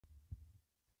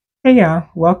Hey y'all,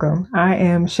 welcome. I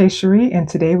am Shay Cherie, and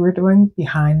today we're doing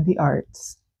Behind the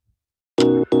Arts.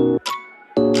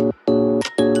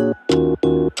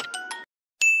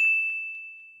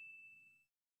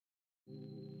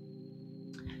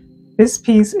 This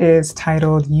piece is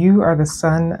titled You Are the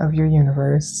Sun of Your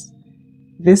Universe.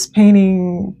 This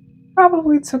painting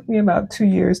probably took me about 2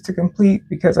 years to complete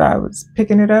because I was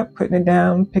picking it up, putting it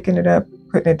down, picking it up,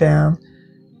 putting it down.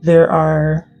 There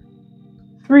are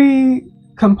three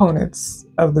components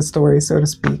of the story, so to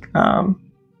speak,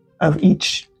 of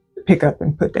each pick up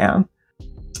and put down.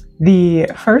 The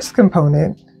first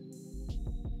component,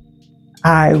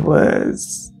 I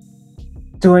was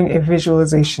doing a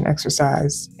visualization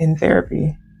exercise in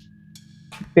therapy.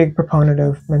 Big proponent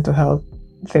of mental health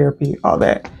therapy, all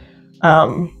that. I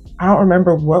don't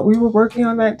remember what we were working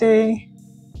on that day,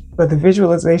 but the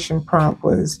visualization prompt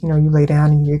was, you lay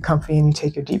down and you get comfy and you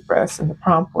take your deep breaths. And the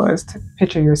prompt was to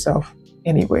picture yourself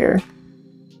anywhere.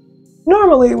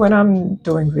 Normally, when I'm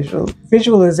doing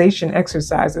visualization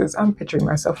exercises, I'm picturing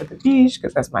myself at the beach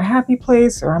because that's my happy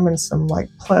place, or I'm in some like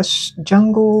plush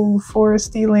jungle,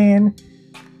 foresty land.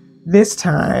 This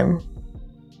time,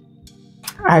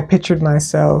 I pictured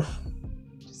myself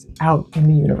just out in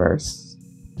the universe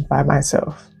by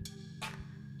myself,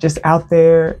 just out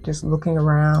there, just looking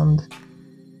around.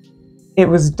 It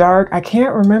was dark. I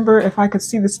can't remember if I could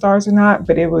see the stars or not,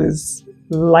 but it was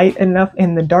light enough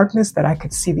in the darkness that I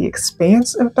could see the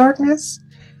expanse of darkness.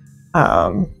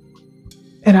 And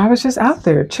I was just out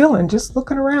there chilling, just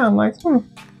looking around like,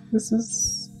 this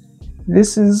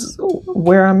is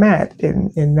where I'm at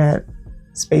in that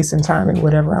space and time and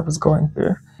whatever I was going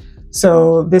through.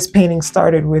 So this painting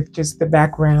started with just the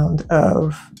background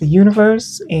of the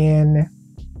universe and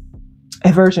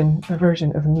a version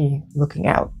of me looking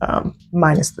out,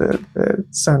 minus the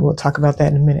sun. We'll talk about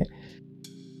that in a minute.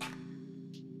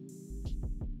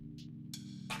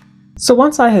 So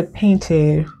once I had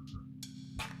painted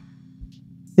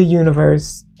the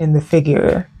universe in the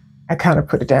figure, I kind of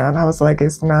put it down. I was like,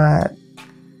 it's not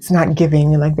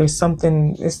giving. Like there's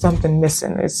something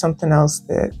missing. There's something else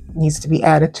that needs to be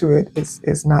added to it.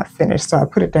 It's not finished. So I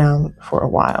put it down for a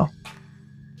while.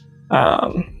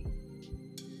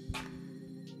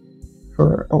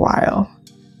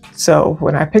 So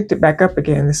when I picked it back up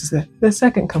again, this is the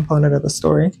second component of the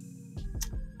story.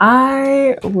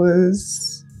 I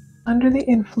was under the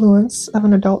influence of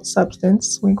an adult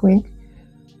substance, wink, wink.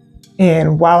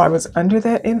 And while I was under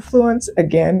that influence,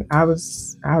 again, I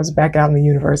was back out in the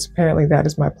universe. Apparently that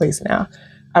is my place now.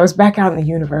 I was back out in the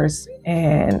universe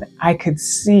and I could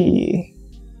see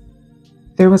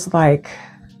there was like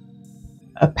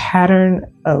a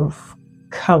pattern of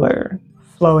color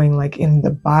flowing like in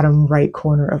the bottom right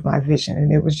corner of my vision.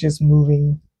 And it was just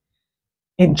moving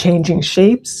and changing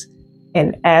shapes.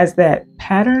 And as that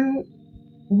pattern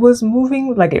was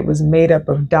moving, like it was made up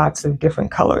of dots of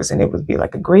different colors, and it would be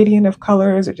like a gradient of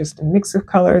colors or just a mix of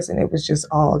colors, and it was just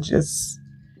all just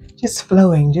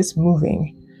flowing, just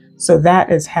moving. So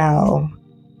that is how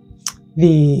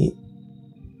the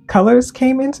colors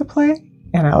came into play.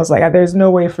 And I was like, there's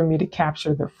no way for me to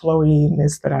capture the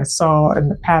flowiness that I saw and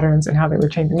the patterns and how they were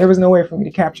changing. There was no way for me to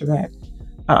capture that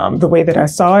the way that I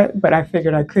saw it, but I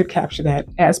figured I could capture that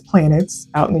as planets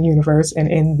out in the universe and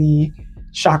in the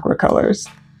chakra colors.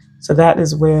 So that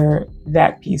is where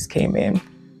that piece came in.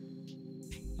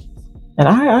 And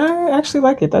I actually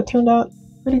like it. That turned out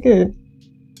pretty good.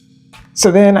 So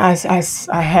then I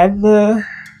had the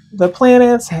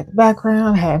planets, had the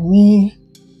background, had me,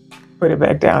 put it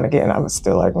back down again. I was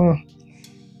still like,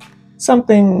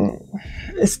 something,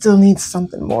 it still needs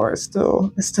something more. It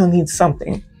still needs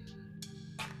something.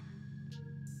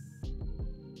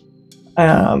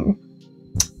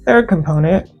 Third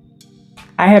component,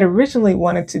 I had originally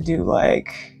wanted to do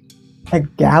like a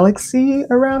galaxy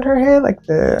around her head, like like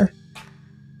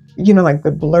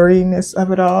the blurriness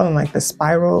of it all and like the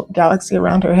spiral galaxy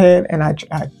around her head. And I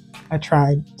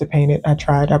tried to paint it. I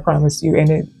promise you,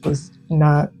 and it was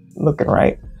not looking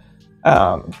right.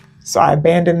 So I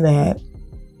abandoned that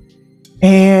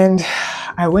and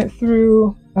I went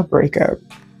through a breakup.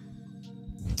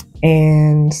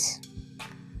 And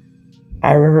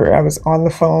I remember I was on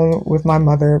the phone with my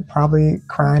mother, probably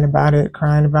crying about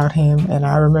him. And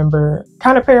I remember,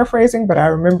 kind of paraphrasing, but I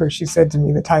remember she said to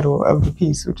me the title of the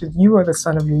piece, which is You Are the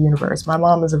Sun of Your Universe. My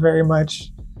mom is very much,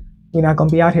 we're not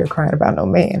going to be out here crying about no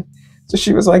man. So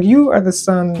she was like, you are the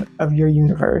sun of your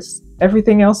universe.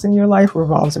 Everything else in your life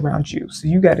revolves around you. So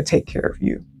you got to take care of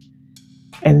you.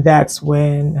 And that's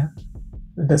when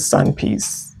the sun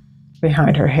piece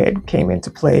behind her head came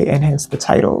into play, and hence the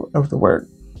title of the work.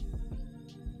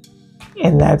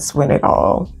 And that's when it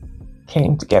all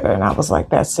came together, and I was like,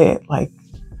 that's it. Like,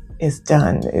 it's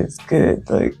done. It's good.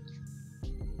 Like,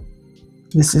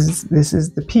 this is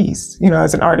the piece. You know,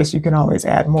 as an artist, you can always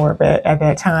add more. But at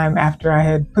that time, after I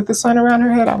had put the sun around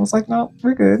her head, I was like, no,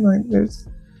 we're good. Like, there's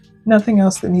nothing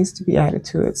else that needs to be added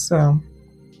to it. So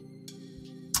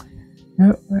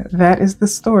that is the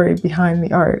story behind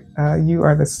the art. You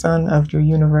are the sun of your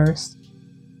universe.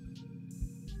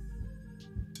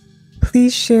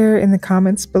 Please share in the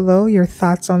comments below your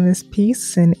thoughts on this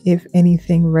piece and if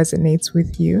anything resonates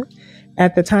with you.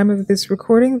 At the time of this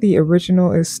recording, the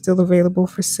original is still available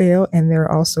for sale, and there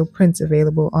are also prints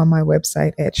available on my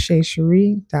website at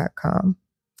shaycherie.com.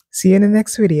 See you in the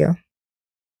next video.